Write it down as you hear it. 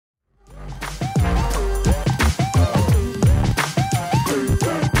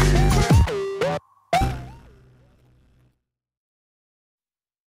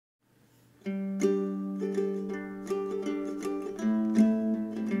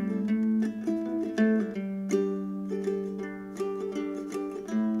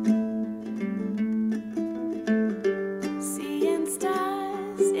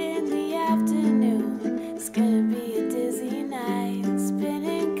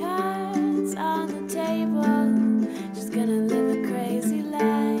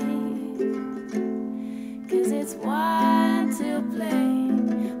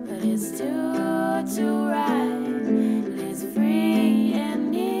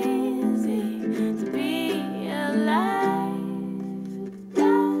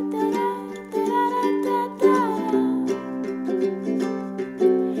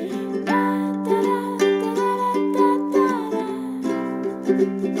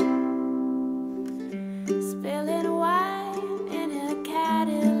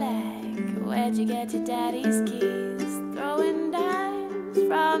Where'd you get your daddy's keys? Throwing dimes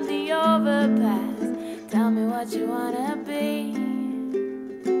from the overpass. Tell me what you wanna be,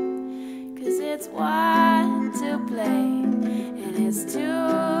 'cause it's one to play and it's two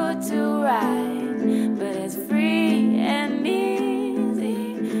to ride, but it's free and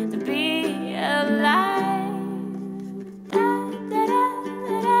easy to be alive.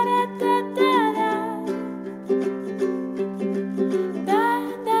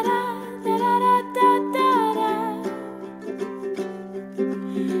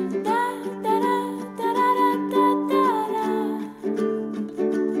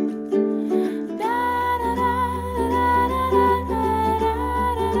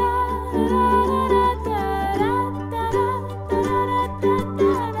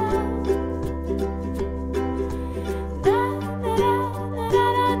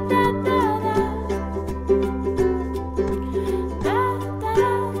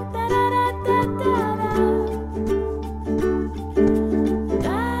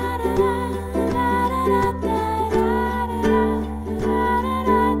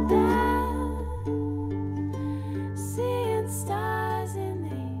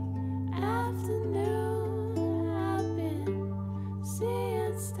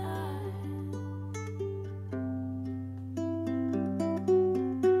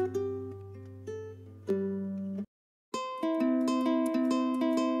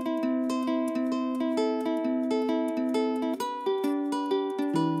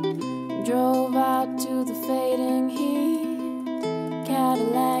 Drove out to the fading heat,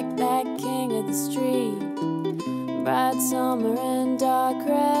 Cadillac, that king of the street. Bright summer in dark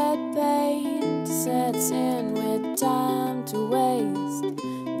red paint sets in with time to waste.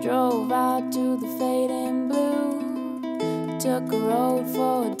 Drove out to the fading blue, took a road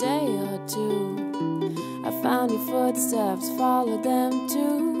for a day or two. I found your footsteps, followed them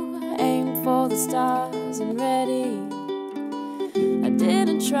too. Aimed for the stars and ready. I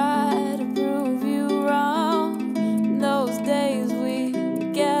didn't try to prove you wrong. In those days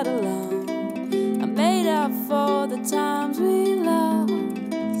we'd get along. I made up for the times we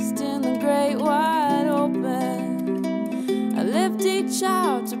lost in the great wide open. I lived each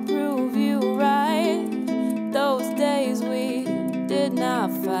out to prove you right. Those days we did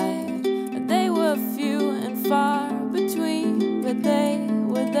not fight. They were few and far between, but they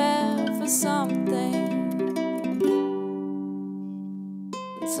were there for something.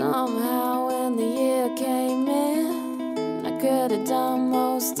 Somehow when the year came in, I could have done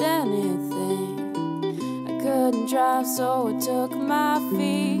most anything. I couldn't drive, so I took my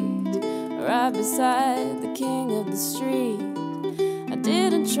feet right beside the king of the street. I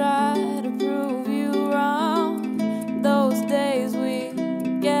didn't try to prove you wrong. Those days we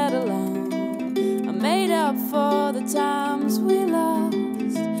get along. I made up for the times we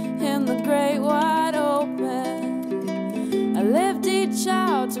lost in the great wide open. I lived each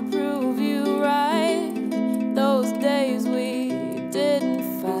out to prove you right. Those days we didn't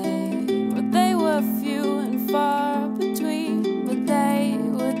fight, but they were few and far between, but they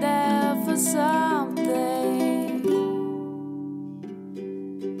were there for something.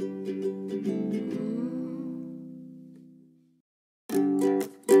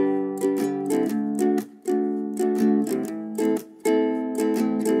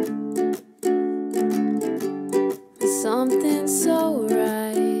 Something so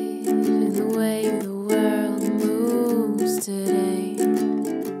right in the way the world moves today,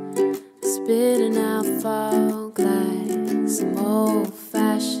 spitting out fog like some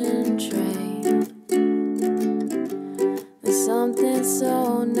old-fashioned train. There's something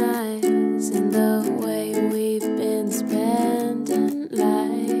so nice in the way we've been spending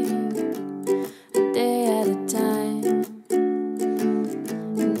life, a day at a time,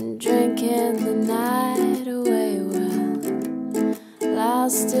 and drinking the night away. I'll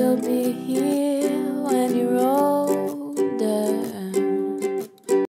still be here.